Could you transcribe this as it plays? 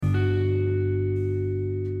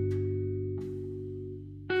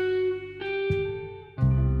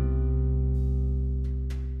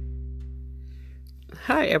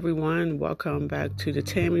Hi, everyone. Welcome back to the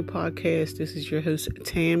Tammy Podcast. This is your host,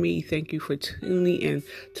 Tammy. Thank you for tuning in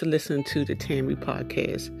to listen to the Tammy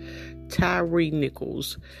Podcast. Tyre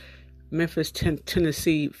Nichols, Memphis,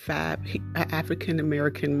 Tennessee,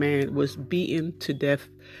 African-American man was beaten to death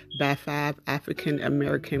by 5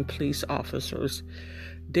 African-American police officers.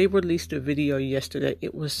 They released a video yesterday.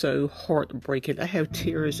 It was so heartbreaking. I have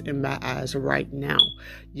tears in my eyes right now.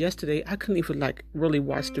 Yesterday, I couldn't even really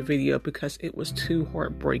watch the video because it was too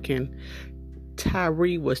heartbreaking.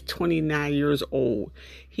 Tyre was 29 years old.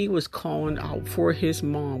 He was calling out for his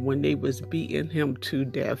mom when they was beating him to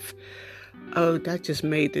death. That just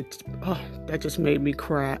made me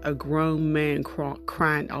cry. A grown man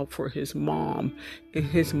crying out for his mom, and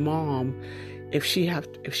his mom, if she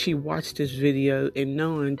watched this video and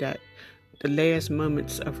knowing that the last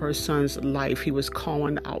moments of her son's life, he was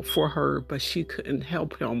calling out for her, but she couldn't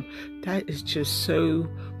help him. That is just so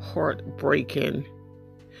heartbreaking.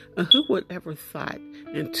 And who would ever thought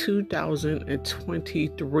in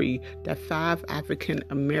 2023 that 5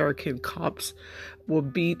 African-American cops will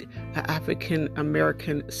beat an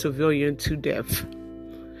African-American civilian to death?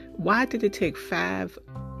 Why did it take 5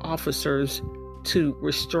 officers to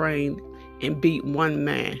restrain and beat one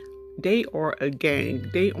man? They are a gang.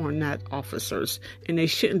 They are not officers. And they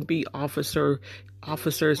shouldn't be officers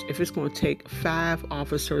if it's going to take 5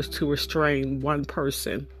 officers to restrain one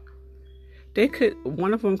person.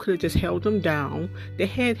 One of them could have just held them down. They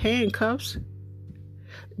had handcuffs,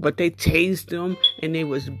 but they tased them and they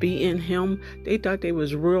was beating him. They thought they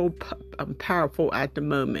was real powerful at the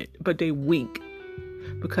moment, but they weak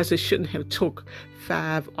because it shouldn't have took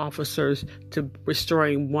 5 officers to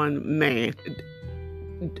restrain one man.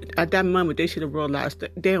 At that moment, they should have realized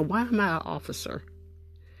that, damn, why am I an officer?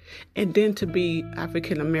 And then to be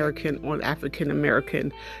African-American on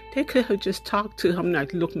African-American, they could have just talked to him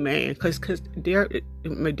like, look, man, because they're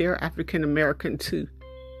African-American too.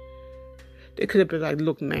 They could have been like,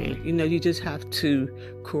 look, man, you just have to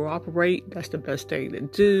cooperate. That's the best thing to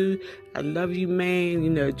do. I love you,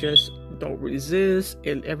 man. Just don't resist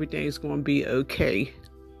and everything's going to be okay.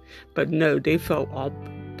 But no, they felt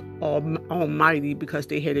almighty because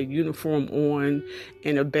they had a uniform on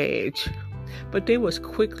and a badge. But they was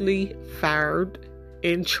quickly fired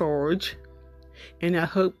in charge, and I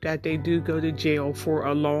hope that they do go to jail for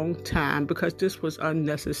a long time because this was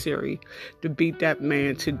unnecessary to beat that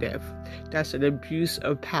man to death. That's an abuse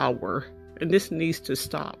of power, and this needs to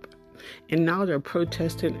stop. And now they're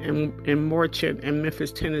protesting and marching in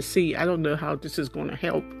Memphis, Tennessee. I don't know how this is going to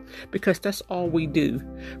help because that's all we do,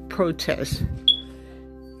 protest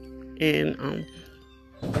and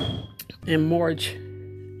march.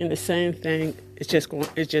 And the same thing, it's just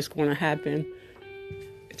going to happen.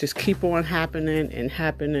 It just keep on happening and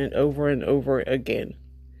happening over and over again.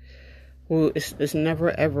 Well, it's never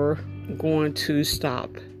ever going to stop.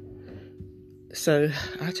 So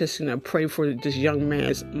I just pray for this young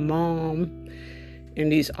man's mom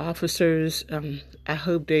and these officers. I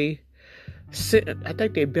hope I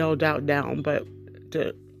think they bailed out down, but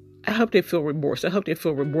I hope they feel remorse. I hope they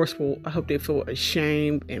feel remorseful. I hope they feel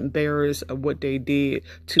ashamed, embarrassed of what they did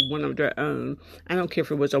to one of their own. I don't care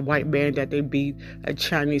if it was a white man that they beat, a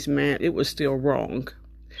Chinese man. It was still wrong.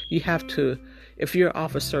 You have to, if you're an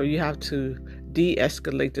officer, you have to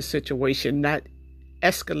de-escalate the situation, not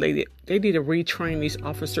escalate it. They need to retrain these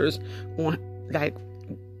officers on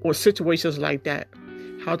situations like that.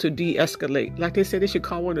 How to de-escalate. Like they said, they should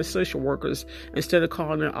call one of the social workers instead of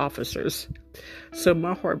calling the officers. So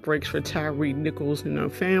my heart breaks for Tyre Nichols and their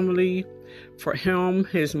family, for him,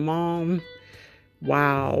 his mom.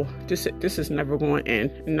 Wow, this is never going to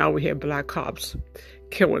end. And now we have black cops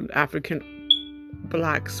killing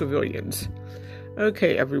black civilians.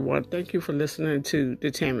 Okay, everyone, thank you for listening to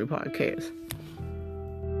the Tammy Podcast.